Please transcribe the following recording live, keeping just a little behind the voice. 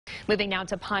Moving now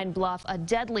to Pine Bluff, a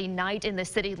deadly night in the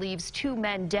city leaves 2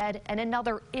 men dead and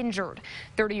another injured.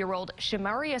 30-year-old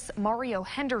Shamarius Mario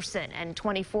Henderson and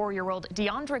 24-year-old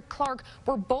DeAndre Clark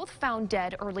were both found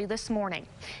dead early this morning.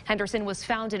 Henderson was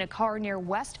found in a car near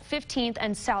West 15th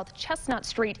and South Chestnut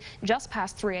Street just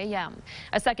past 3 a.m.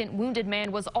 A second wounded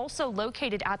man was also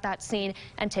located at that scene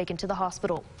and taken to the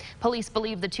hospital. Police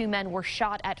believe the 2 men were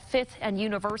shot at 5th and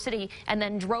University and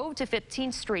then drove to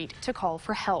 15th Street to call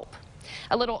for help.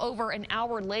 A little over an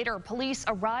hour later, police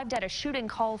arrived at a shooting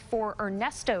call for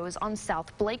Ernesto's on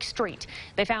South Blake Street.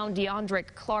 They found DeAndre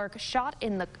Clark shot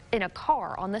in a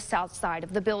car on the south side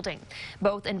of the building.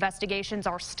 Both investigations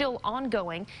are still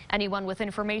ongoing. Anyone with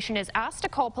information is asked to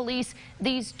call police.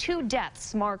 These 2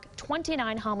 deaths mark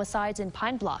 29 homicides in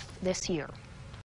Pine Bluff this year.